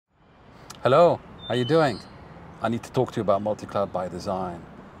Hello, how you doing? I need to talk to you about Multicloud by Design.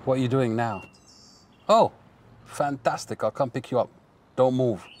 What are you doing now? Oh, fantastic. I'll come pick you up. Don't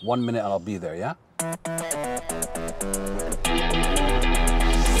move. 1 minute and I'll be there, yeah?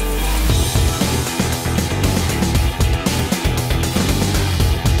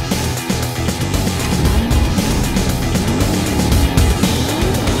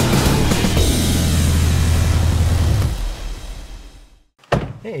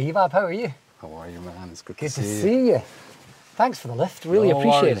 Hey, Ihab, how are you? How are you, man? It's good to see you. see you. Thanks for the lift. Really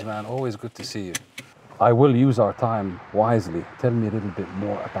appreciate worries, it. Man. Always good to see you. I will use our time wisely. Tell me a little bit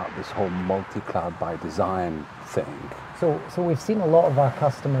more about this whole multi-cloud by design thing. So we've seen a lot of our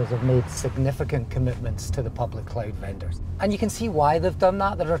customers have made significant commitments to the public cloud vendors. And you can see why they've done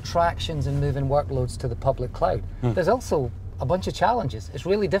that. There are attractions in moving workloads to the public cloud. There's also a bunch of challenges. It's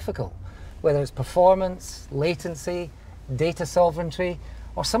really difficult, whether it's performance, latency, data sovereignty,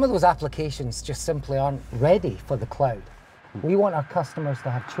 or some of those applications just simply aren't ready for the cloud. We want our customers to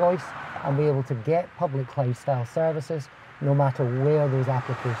have choice and be able to get public cloud style services no matter where those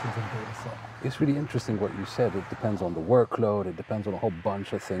applications and data sit. It's really interesting what you said. It depends on the workload. It depends on a whole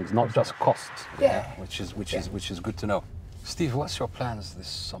bunch of things, not just costs. Yeah. Which is good to know. Steve, what's your plans this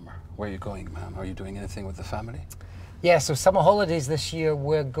summer? Where are you going, man? Are you doing anything with the family? Yeah, so summer holidays this year,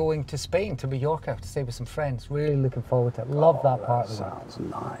 we're going to Spain, to Mallorca, to stay with some friends. Really looking forward to it. Love that part of the world. Sounds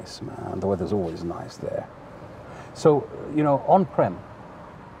nice, man. The weather's always nice there. So, you know, on-prem,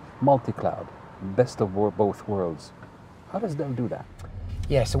 multi-cloud, best of both worlds. How does Dell do that?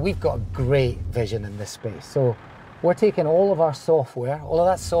 Yeah, so we've got a great vision in this space. So we're taking all of our software, all of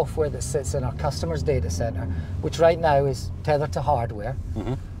that software that sits in our customer's data center, which right now is tethered to hardware.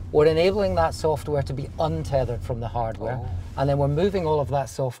 We're enabling that software to be untethered from the hardware, and then we're moving all of that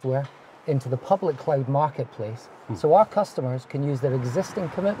software into the public cloud marketplace, so our customers can use their existing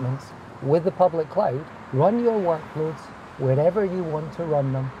commitments with the public cloud, run your workloads wherever you want to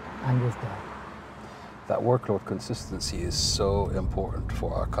run them, and with Dell. That workload consistency is so important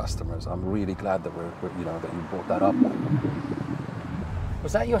for our customers. I'm really glad that that you brought that up.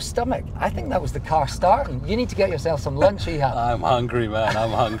 Was that your stomach? I think that was the car starting. You need to get yourself some lunch, Ihab. I'm hungry, man.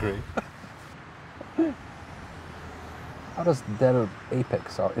 I'm hungry. How does Dell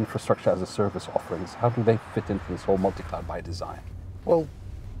APEX, our infrastructure as a service offerings, how do they fit into this whole multi-cloud by design? Well,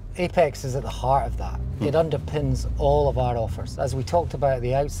 APEX is at the heart of that. It underpins all of our offers. As we talked about at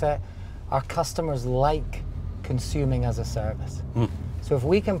the outset, our customers like consuming as a service. So if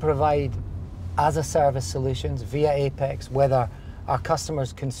we can provide as a service solutions via APEX, whether our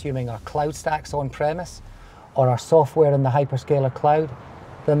customers consuming our cloud stacks on-premise or our software in the hyperscaler cloud,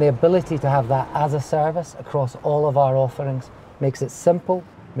 then the ability to have that as a service across all of our offerings makes it simple,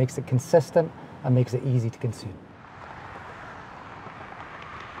 makes it consistent, and makes it easy to consume.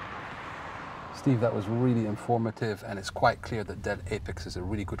 Steve, that was really informative, and it's quite clear that Dell APEX is a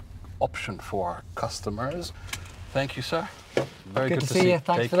really good option for our customers. Thank you, sir. Very good to see you.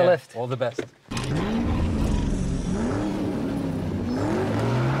 Thanks Take for the care. lift. All the best.